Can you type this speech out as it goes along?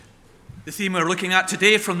The theme we're looking at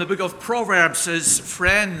today from the book of Proverbs is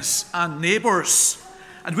friends and neighbours.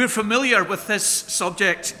 And we're familiar with this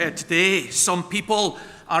subject today. Some people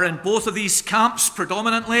are in both of these camps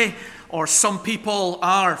predominantly, or some people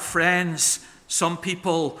are friends, some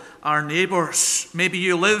people are neighbours. Maybe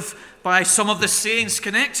you live by some of the sayings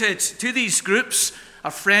connected to these groups.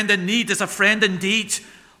 A friend in need is a friend indeed.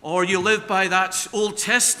 Or you live by that Old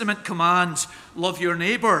Testament command, love your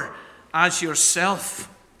neighbour as yourself.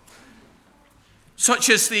 Such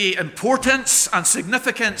is the importance and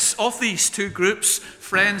significance of these two groups,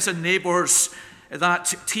 friends and neighbours, that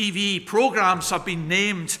TV programs have been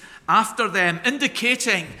named after them,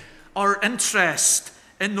 indicating our interest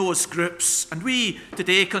in those groups. And we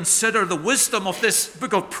today consider the wisdom of this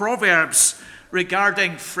book of Proverbs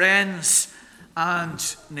regarding friends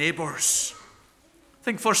and neighbours.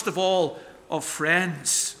 Think first of all of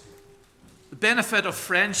friends. The benefit of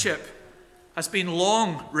friendship has been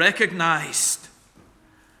long recognised.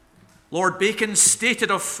 Lord Bacon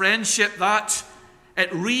stated of friendship that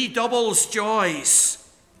it redoubles joys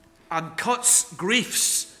and cuts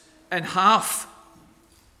griefs in half.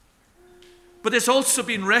 But it's also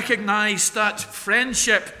been recognised that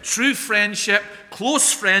friendship, true friendship,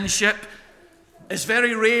 close friendship, is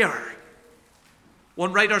very rare.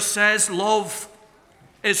 One writer says love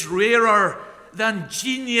is rarer than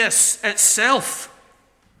genius itself,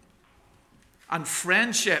 and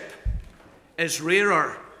friendship is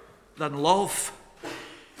rarer than love.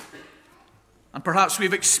 And perhaps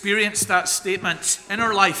we've experienced that statement in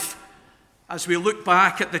our life as we look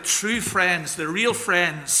back at the true friends, the real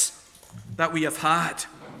friends that we have had.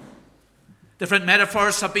 Different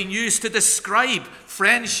metaphors have been used to describe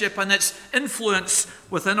friendship and its influence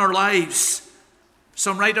within our lives.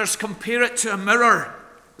 Some writers compare it to a mirror.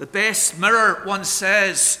 The best mirror, one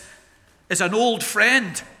says, is an old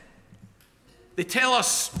friend. They tell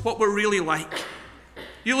us what we're really like.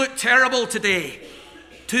 You look terrible today.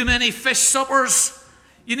 Too many fish suppers.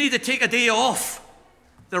 You need to take a day off.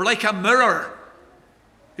 They're like a mirror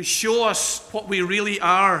who show us what we really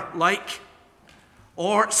are like.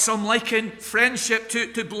 Or some liken friendship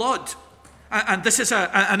to blood. And this is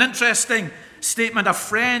an interesting statement. A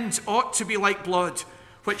friend ought to be like blood,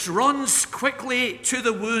 which runs quickly to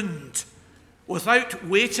the wound without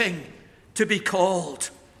waiting to be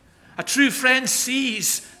called. A true friend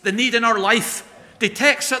sees the need in our life,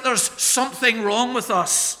 detects that there's something wrong with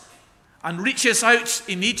us, and reaches out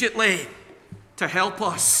immediately to help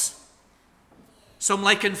us. Some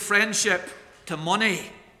liken friendship to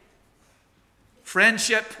money.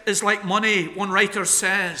 Friendship is like money, one writer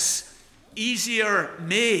says, easier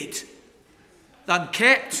made than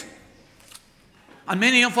kept. And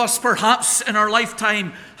many of us, perhaps in our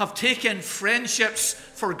lifetime, have taken friendships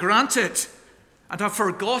for granted and have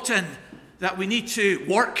forgotten that we need to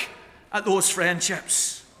work at those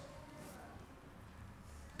friendships.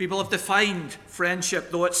 People have defined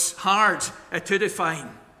friendship, though it's hard to define.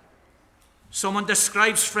 Someone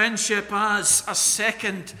describes friendship as a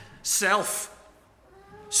second self,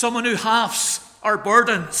 someone who halves our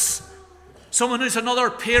burdens, someone who's another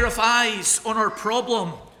pair of eyes on our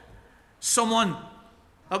problem, someone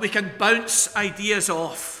that we can bounce ideas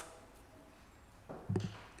off.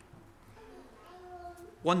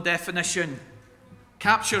 One definition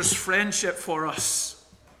captures friendship for us.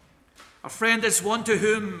 A friend is one to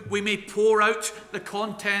whom we may pour out the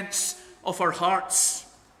contents of our hearts,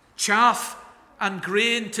 chaff and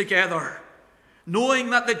grain together, knowing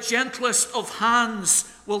that the gentlest of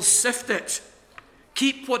hands will sift it,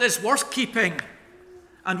 keep what is worth keeping,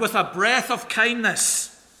 and with a breath of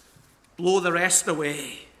kindness, blow the rest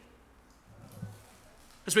away.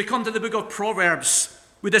 As we come to the book of Proverbs,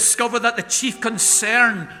 we discover that the chief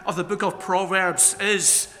concern of the book of Proverbs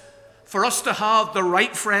is for us to have the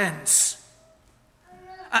right friends.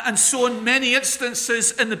 And so in many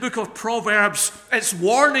instances in the book of Proverbs, it's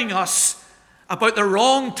warning us about the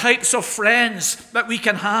wrong types of friends that we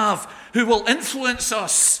can have who will influence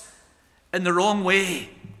us in the wrong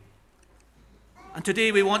way. And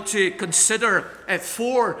today we want to consider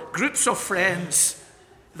 4 groups of friends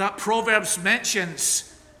that Proverbs mentions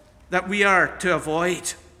that we are to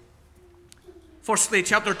avoid. Firstly,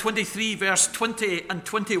 chapter 23, verse 20 and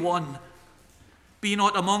 21. Be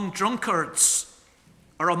not among drunkards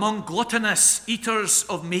or among gluttonous eaters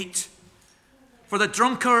of meat, for the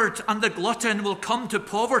drunkard and the glutton will come to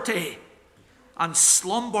poverty, and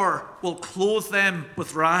slumber will clothe them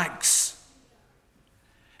with rags.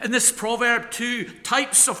 In this proverb, 2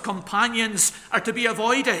 types of companions are to be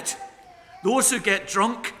avoided. Those who get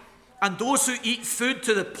drunk and those who eat food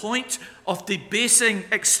to the point of debasing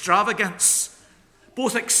extravagance.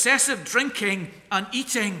 Both excessive drinking and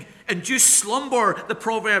eating induce slumber, the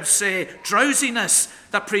Proverbs say, drowsiness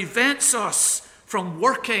that prevents us from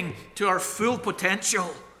working to our full potential.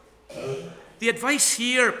 The advice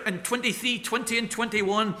here in 23, 20 and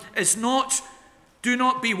 21 is not, do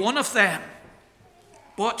not be one of them,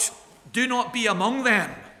 but do not be among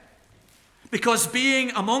them. Because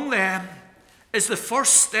being among them is the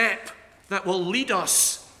first step that will lead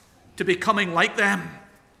us to becoming like them.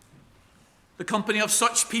 The company of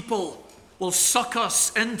such people will suck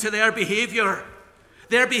us into their behavior.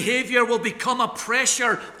 Their behavior will become a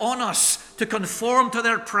pressure on us to conform to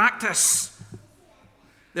their practice.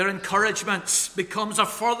 Their encouragement becomes a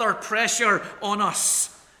further pressure on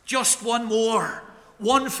us. Just one more,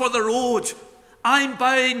 one for the road. I'm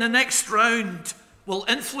buying the next round will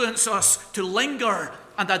influence us to linger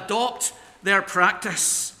and adopt their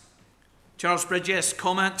practice. Charles Bridges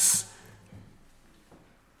comments,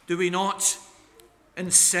 do we not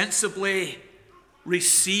insensibly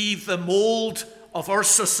receive the mold of our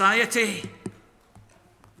society?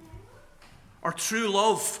 Our true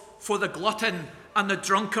love for the glutton and the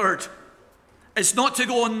drunkard is not to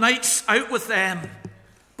go on nights out with them,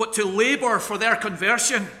 but to labour for their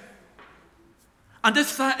conversion. And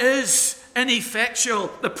if that is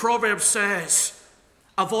ineffectual, the proverb says,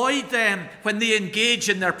 avoid them when they engage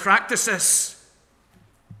in their practices.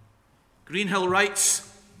 Greenhill writes,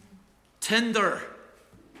 tinder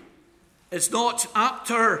is not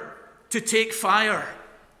apter to take fire,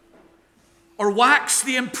 or wax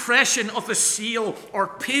the impression of the seal, or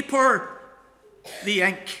paper the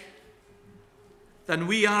ink, than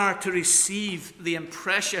we are to receive the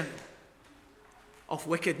impression of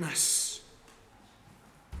wickedness.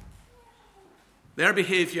 Their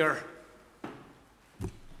behavior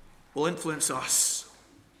will influence us.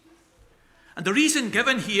 And the reason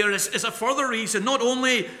given here is a further reason, not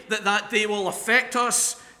only that they will affect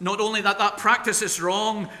us, not only that practice is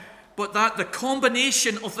wrong, but that the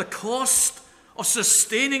combination of the cost of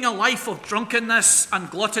sustaining a life of drunkenness and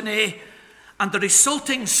gluttony and the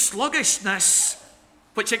resulting sluggishness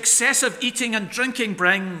which excessive eating and drinking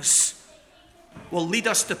brings will lead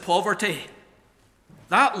us to poverty.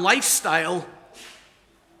 That lifestyle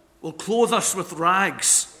will clothe us with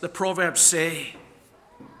rags, the Proverbs say.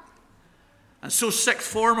 And so sixth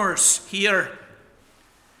formers here,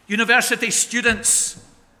 university students,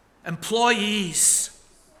 employees,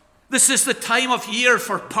 this is the time of year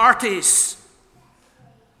for parties.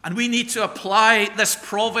 And we need to apply this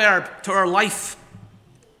proverb to our life.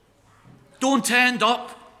 Don't end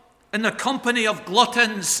up in the company of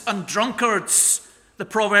gluttons and drunkards, the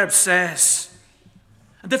proverb says.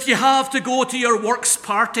 And if you have to go to your work's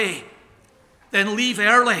party, then leave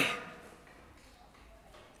early.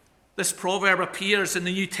 This proverb appears in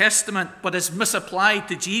the New Testament, but is misapplied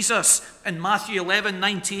to Jesus in Matthew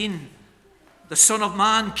 11:19. The Son of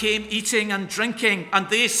Man came eating and drinking, and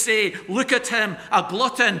they say, look at him, a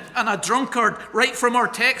glutton and a drunkard, right from our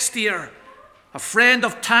text here, a friend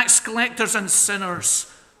of tax collectors and sinners.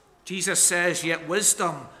 Jesus says, yet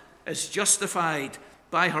wisdom is justified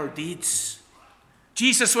by her deeds.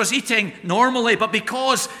 Jesus was eating normally, but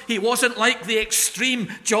because he wasn't like the extreme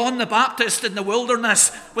John the Baptist in the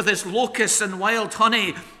wilderness with his locusts and wild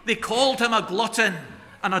honey, they called him a glutton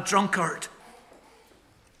and a drunkard.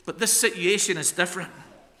 But this situation is different.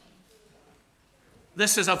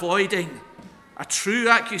 This is avoiding a true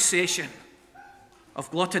accusation of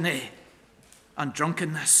gluttony and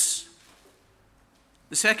drunkenness.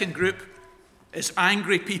 The second group is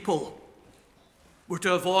angry people. We're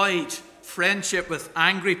to avoid friendship with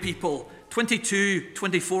angry people. 22,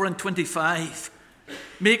 24, and 25.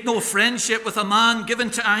 Make no friendship with a man given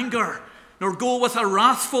to anger, nor go with a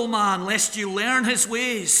wrathful man, lest you learn his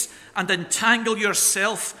ways and entangle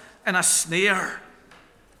yourself in a snare.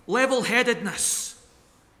 Level-headedness,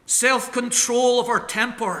 self-control of our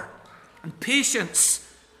temper, and patience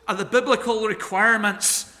are the biblical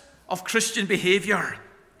requirements of Christian behavior.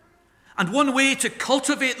 And one way to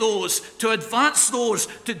cultivate those, to advance those,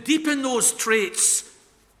 to deepen those traits,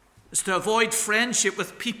 is to avoid friendship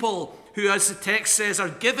with people who, as the text says, are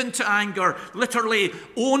given to anger, literally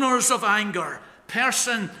owners of anger,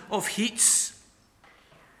 person of heats.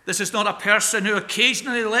 This is not a person who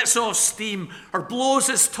occasionally lets off steam or blows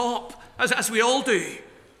his top, as we all do.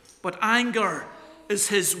 But anger is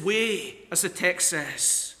his way, as the text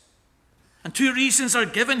says. And two reasons are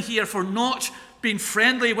given here for not being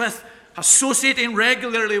friendly with, associating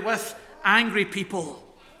regularly with angry people.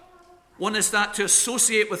 One is that to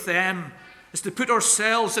associate with them is to put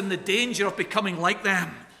ourselves in the danger of becoming like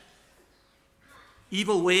them.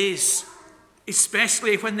 Evil ways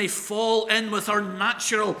especially when they fall in with our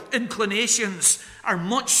natural inclinations, are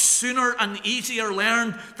much sooner and easier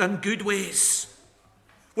learned than good ways.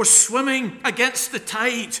 We're swimming against the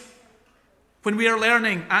tide when we are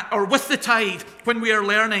learning, or with the tide when we are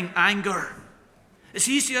learning anger. It's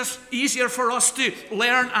easier for us to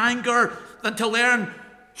learn anger than to learn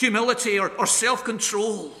humility or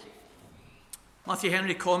self-control. Matthew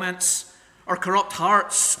Henry comments, our corrupt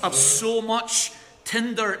hearts have so much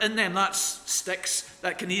tinder in them, that's sticks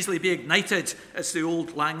that can easily be ignited. It's the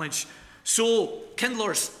old language. So,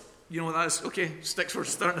 kindlers, you know what that is? Okay, sticks for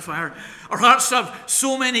starting the fire. Our hearts have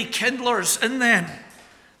so many kindlers in them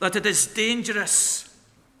that it is dangerous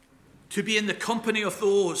to be in the company of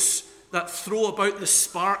those that throw about the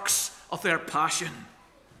sparks of their passion.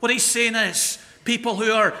 What he's saying is, people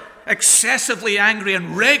who are excessively angry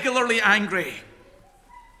and regularly angry,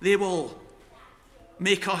 they will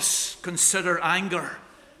make us consider anger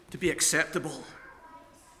to be acceptable.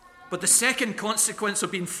 But the second consequence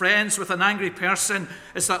of being friends with an angry person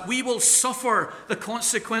is that we will suffer the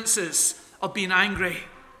consequences of being angry.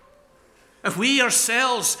 If we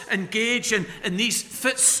ourselves engage in these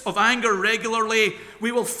fits of anger regularly,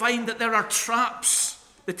 we will find that there are traps,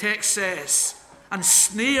 the text says, and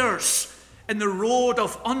snares in the road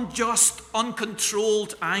of unjust,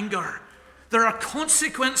 uncontrolled anger. There are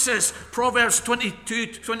consequences, Proverbs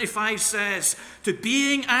 22:25 says, to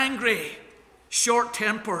being angry,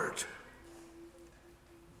 short-tempered,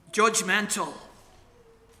 judgmental,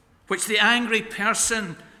 which the angry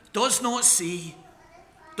person does not see,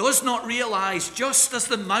 does not realize, just as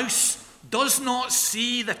the mouse does not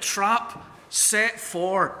see the trap set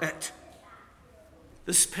for it.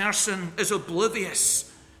 This person is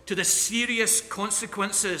oblivious to the serious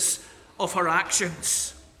consequences of her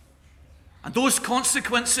actions. And those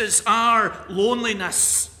consequences are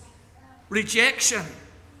loneliness, rejection,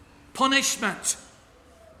 punishment,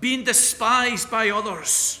 being despised by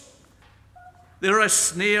others. There are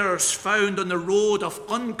snares found on the road of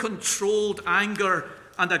uncontrolled anger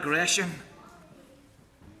and aggression.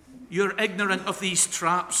 You're ignorant of these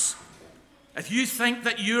traps. If you think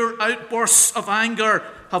that your outbursts of anger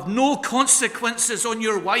have no consequences on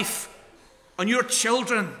your wife, on your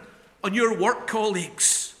children, on your work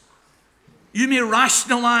colleagues, you may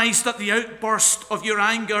rationalize that the outburst of your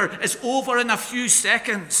anger is over in a few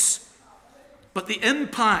seconds, but the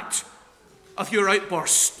impact of your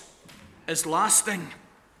outburst is lasting.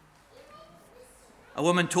 A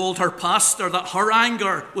woman told her pastor that her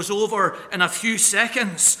anger was over in a few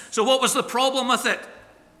seconds. So what was the problem with it?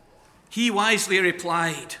 He wisely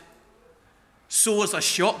replied, so was a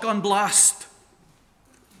shotgun blast.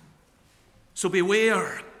 So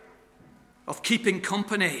beware of keeping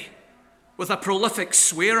company with a prolific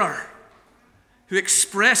swearer who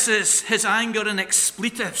expresses his anger in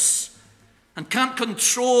expletives and can't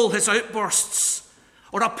control his outbursts,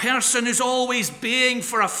 or a person who's always baying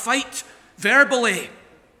for a fight verbally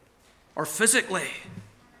or physically.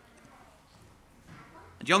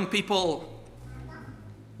 And young people,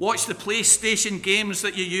 watch the PlayStation games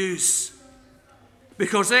that you use,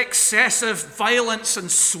 because excessive violence and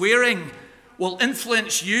swearing will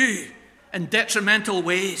influence you in detrimental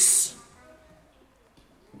ways.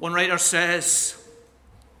 One writer says,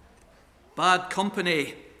 bad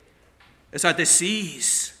company is a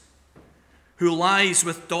disease. Who lies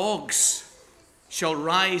with dogs shall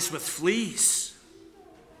rise with fleas.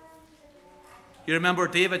 You remember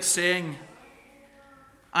David saying,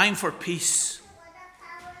 I'm for peace,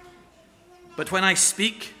 but when I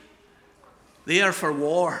speak, they are for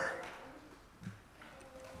war.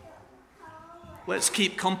 Let's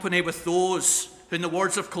keep company with those who, in the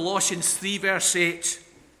words of Colossians 3 verse 8,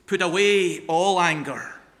 put away all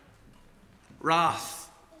anger,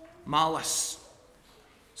 wrath, malice,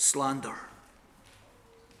 slander.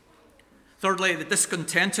 Thirdly, the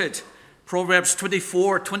discontented, Proverbs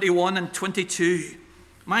 24, 21 and 22.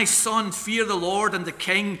 My son, fear the Lord and the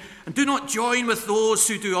king, and do not join with those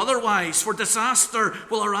who do otherwise, for disaster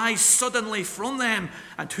will arise suddenly from them,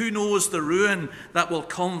 and who knows the ruin that will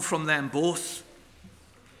come from them both.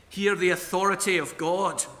 Here the authority of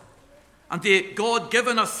God and the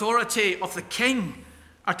God-given authority of the king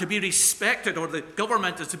are to be respected, or the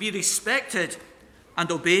government is to be respected and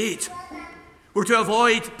obeyed. We're to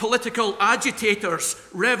avoid political agitators,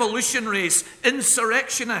 revolutionaries,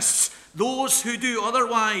 insurrectionists, those who do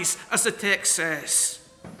otherwise, as the text says.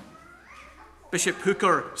 Bishop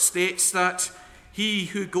Hooker states that he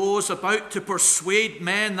who goes about to persuade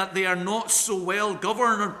men that they are not so well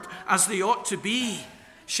governed as they ought to be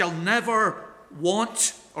shall never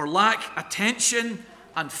want or lack attention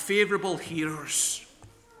and favourable hearers.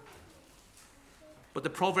 But the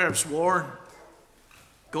Proverbs warn,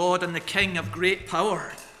 God and the King have great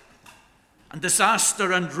power, and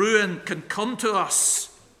disaster and ruin can come to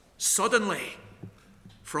us suddenly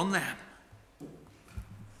from them.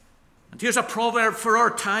 And here's a proverb for our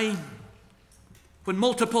time. When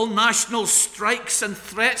multiple national strikes and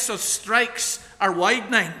threats of strikes are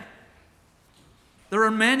widening, there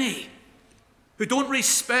are many who don't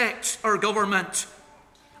respect our government,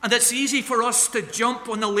 and it's easy for us to jump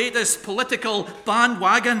on the latest political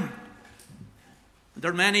bandwagon. And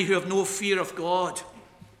there are many who have no fear of God,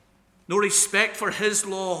 no respect for his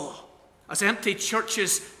law, as empty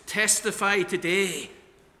churches testify today,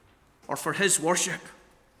 or for his worship.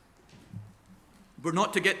 We're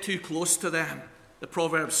not to get too close to them, the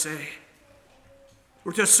Proverbs say.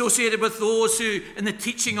 We're to associate with those who, in the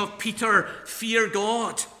teaching of Peter, fear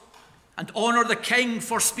God and honour the King,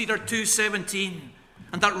 1 Peter 2:17,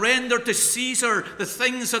 and that render to Caesar the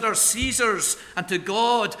things that are Caesar's, and to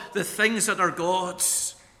God the things that are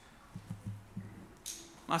God's.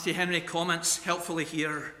 Matthew Henry comments helpfully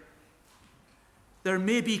here. There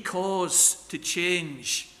may be cause to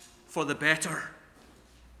change for the better,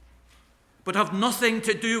 but have nothing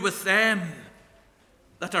to do with them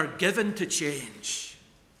that are given to change.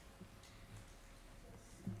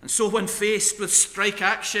 And so when faced with strike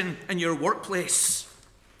action in your workplace,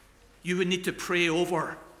 you would need to pray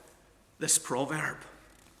over this proverb.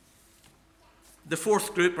 The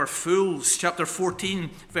fourth group are fools. Chapter 14,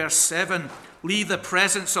 verse 7. Leave the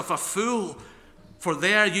presence of a fool, for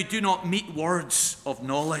there you do not meet words of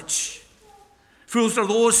knowledge. Fools are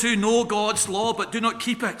those who know God's law but do not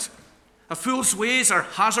keep it. A fool's ways are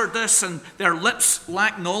hazardous and their lips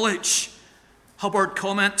lack knowledge. Hubbard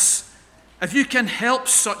comments, if you can help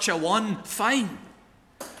such a one, fine.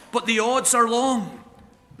 But the odds are long.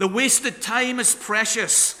 The wasted time is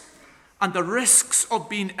precious, and the risks of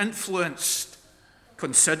being influenced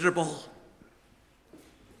considerable.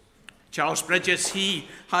 Charles Bridges, he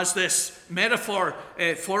has this metaphor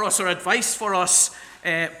for us, or advice for us,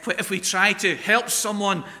 if we try to help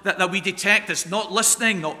someone that we detect is not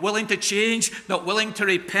listening, not willing to change, not willing to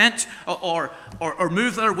repent or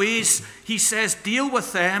move their ways. He says, deal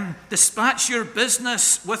with them, dispatch your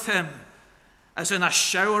business with him as in a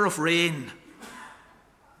shower of rain.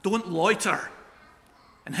 Don't loiter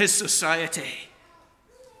in his society.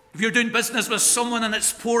 If you're doing business with someone and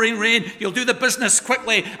it's pouring rain, you'll do the business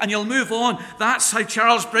quickly and you'll move on. That's how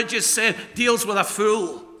Charles Bridges said deals with a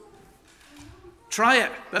fool. Try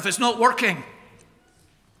it. If it's not working,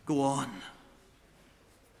 go on.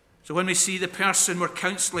 So when we see the person we're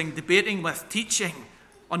counselling, debating with, teaching,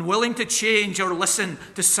 unwilling to change or listen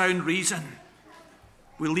to sound reason,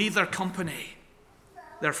 we leave their company,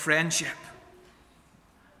 their friendship.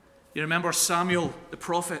 You remember Samuel, the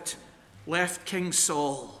prophet, left King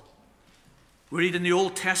Saul. We read in the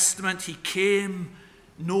Old Testament, he came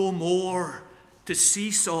no more to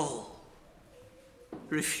see Saul.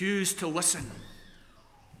 He refused to listen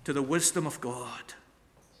to the wisdom of God.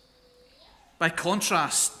 By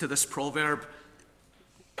contrast to this proverb,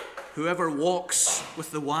 whoever walks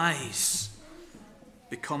with the wise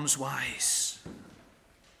becomes wise.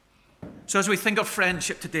 So as we think of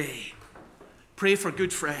friendship today, pray for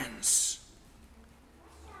good friends.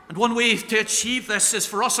 And one way to achieve this is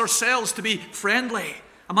for us ourselves to be friendly.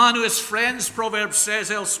 A man who has friends, Proverbs says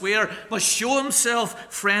elsewhere, must show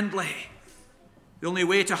himself friendly. The only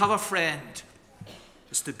way to have a friend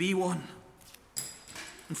is to be one.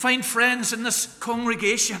 And find friends in this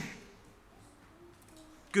congregation.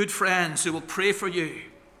 Good friends who will pray for you,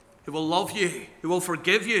 who will love you, who will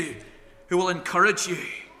forgive you, who will encourage you.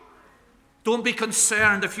 Don't be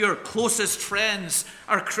concerned if your closest friends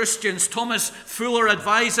are Christians. Thomas Fuller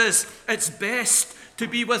advises it's best to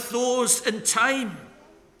be with those in time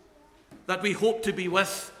that we hope to be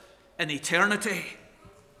with in eternity.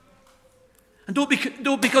 And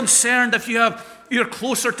don't be concerned if you're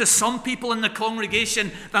closer to some people in the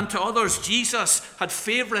congregation than to others. Jesus had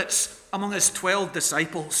favourites among his 12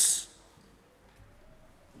 disciples.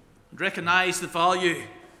 And recognize the value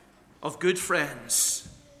of good friends.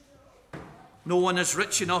 No one is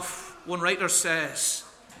rich enough, one writer says,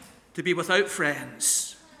 to be without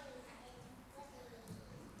friends.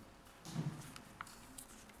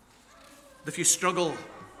 If you struggle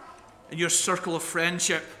in your circle of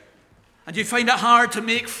friendship and you find it hard to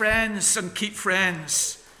make friends and keep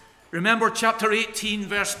friends, remember chapter 18,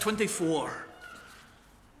 verse 24.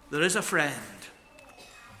 There is a friend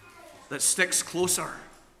that sticks closer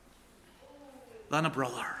than a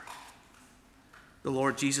brother, the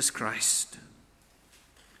Lord Jesus Christ.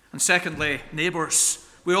 And secondly, neighbours.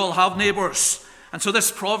 We all have neighbours. And so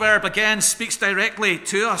this proverb again speaks directly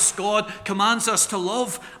to us. God commands us to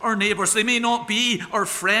love our neighbours. They may not be our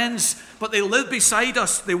friends, but they live beside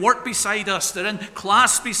us, they work beside us, they're in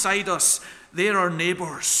class beside us. They're our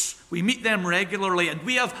neighbours. We meet them regularly, and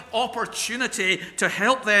we have opportunity to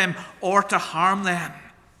help them or to harm them.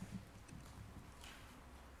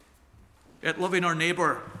 Yet loving our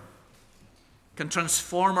neighbour can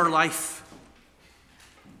transform our life.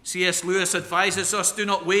 C.S. Lewis advises us, do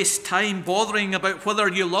not waste time bothering about whether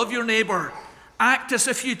you love your neighbour. Act as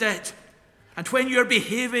if you did. And when you're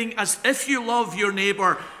behaving as if you love your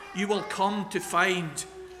neighbour, you will come to find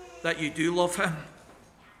that you do love him.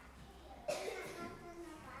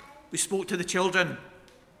 We spoke to the children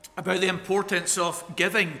about the importance of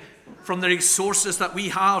giving from the resources that we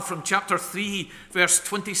have from chapter 3, verse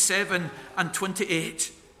 27 and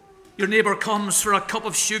 28. Your neighbour comes for a cup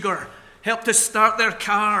of sugar, help to start their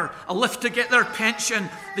car, a lift to get their pension,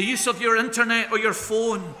 the use of your internet or your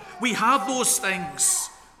phone. We have those things.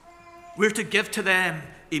 We're to give to them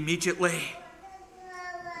immediately.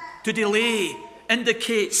 To delay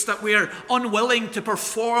indicates that we're unwilling to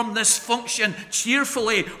perform this function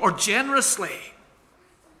cheerfully or generously.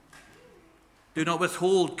 Do not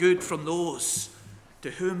withhold good from those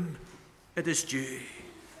to whom it is due.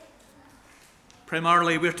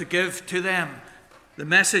 Primarily, we're to give to them the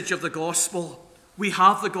message of the gospel. We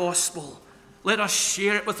have the gospel. Let us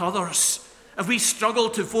share it with others. If we struggle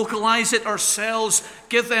to vocalize it ourselves,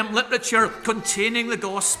 give them literature containing the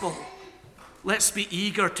gospel. Let's be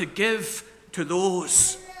eager to give to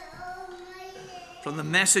those from the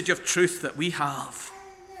message of truth that we have.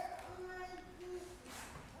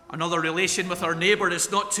 Another relation with our neighbour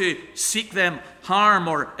is not to seek them harm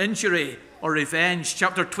or injury or revenge.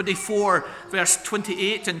 Chapter 24, verse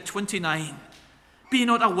 28 and 29. Be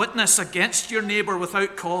not a witness against your neighbour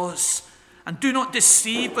without cause, and do not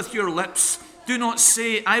deceive with your lips. Do not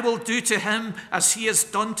say, I will do to him as he has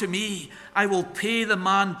done to me. I will pay the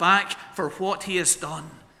man back for what he has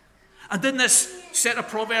done. And in this set of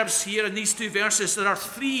proverbs here, in these two verses, there are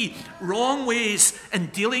three wrong ways in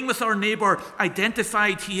dealing with our neighbour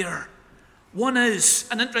identified here. One is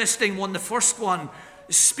an interesting one. The first one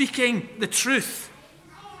is speaking the truth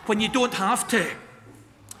when you don't have to.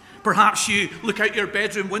 Perhaps you look out your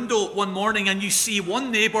bedroom window one morning and you see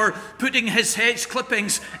one neighbour putting his hedge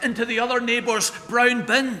clippings into the other neighbour's brown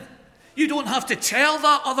bin. You don't have to tell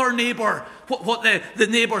that other neighbour what the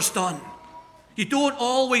neighbour's done. You don't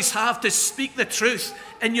always have to speak the truth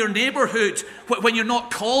in your neighbourhood when you're not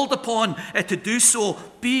called upon to do so.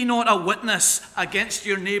 Be not a witness against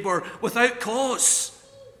your neighbour without cause.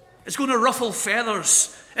 It's going to ruffle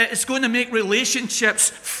feathers. It's going to make relationships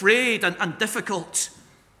frayed and difficult.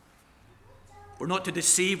 We're not to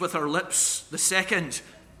deceive with our lips. The second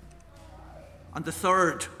and the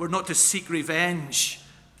third, we're not to seek revenge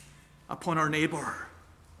upon our neighbour.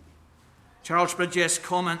 Charles Bridges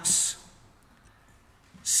comments,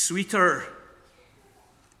 sweeter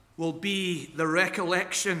will be the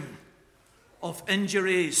recollection of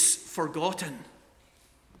injuries forgotten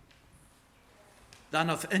than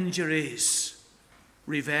of injuries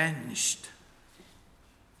revenged.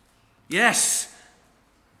 Yes,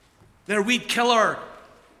 their weed killer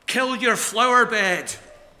killed your flower bed.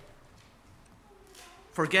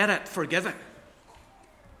 Forget it, forgive it.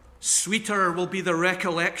 Sweeter will be the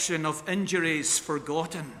recollection of injuries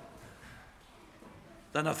forgotten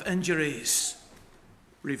than of injuries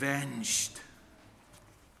revenged.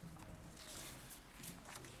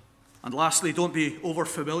 And lastly, don't be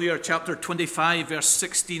overfamiliar. Chapter 25, verse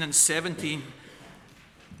 16 and 17.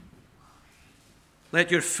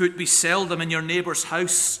 Let your foot be seldom in your neighbour's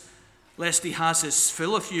house, lest he has his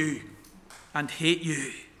fill of you and hate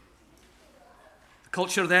you. The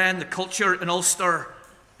culture then, the culture in Ulster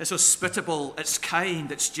is hospitable, it's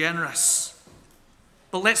kind, it's generous.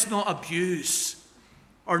 But let's not abuse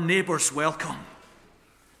our neighbour's welcome.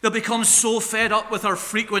 They'll become so fed up with our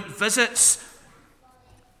frequent visits,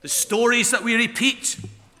 the stories that we repeat,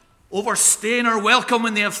 overstaying our welcome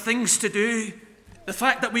when they have things to do, the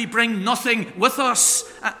fact that we bring nothing with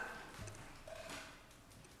us.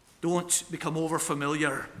 Don't become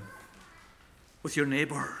overfamiliar with your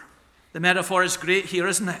neighbour. The metaphor is great here,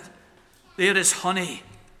 isn't it? There is honey.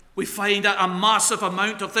 We find a massive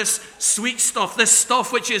amount of this sweet stuff, this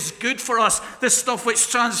stuff which is good for us, this stuff which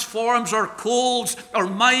transforms our colds, our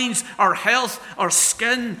minds, our health, our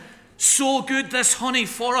skin. So good, this honey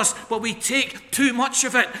for us, but we take too much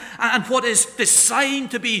of it. And what is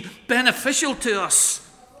designed to be beneficial to us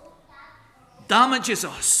damages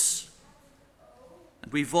us.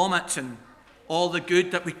 And we vomit in all the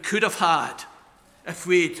good that we could have had if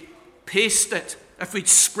we'd paced it, if we'd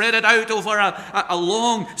spread it out over a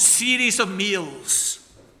long series of meals,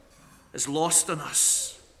 is lost on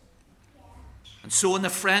us. And so in the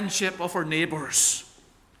friendship of our neighbours,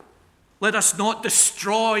 let us not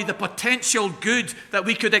destroy the potential good that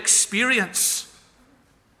we could experience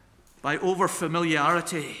by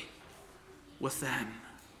over-familiarity with them.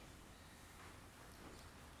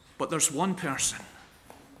 But there's one person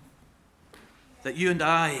that you and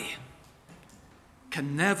I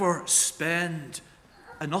can never spend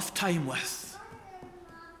enough time with.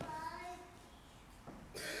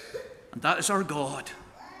 And that is our God.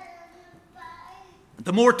 And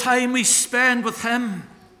the more time we spend with him,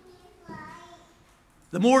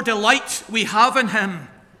 the more delight we have in him,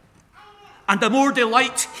 and the more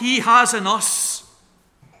delight he has in us,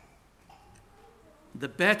 the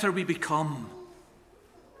better we become,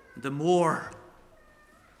 the more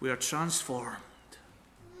we are transformed.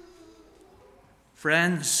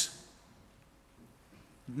 Friends,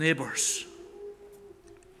 neighbours,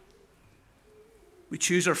 we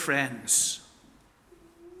choose our friends.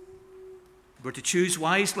 We're to choose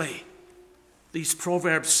wisely, these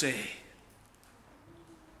proverbs say.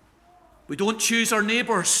 We don't choose our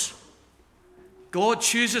neighbours. God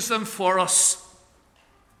chooses them for us.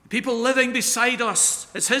 People living beside us,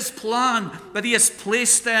 it's his plan that he has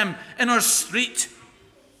placed them in our street,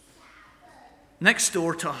 next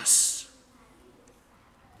door to us.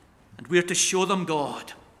 And we're to show them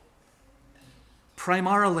God.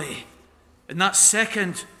 Primarily, in that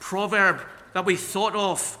second proverb that we thought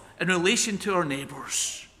of in relation to our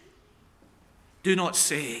neighbours. Do not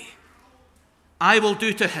say, I will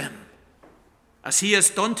do to him as he has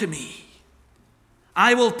done to me.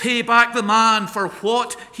 I will pay back the man for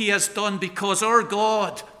what he has done, because our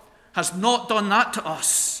God has not done that to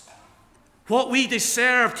us. What we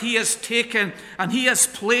deserved, he has taken, and he has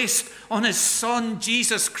placed on his Son,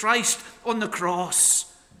 Jesus Christ, on the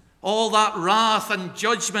cross. All that wrath and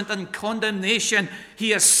judgment and condemnation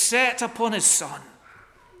he has set upon his Son.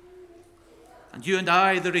 And you and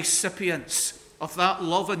I, the recipients of that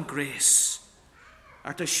love and grace,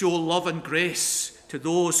 are to show love and grace to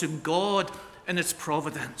those whom God, in its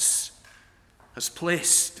providence, has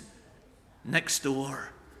placed next door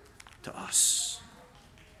to us.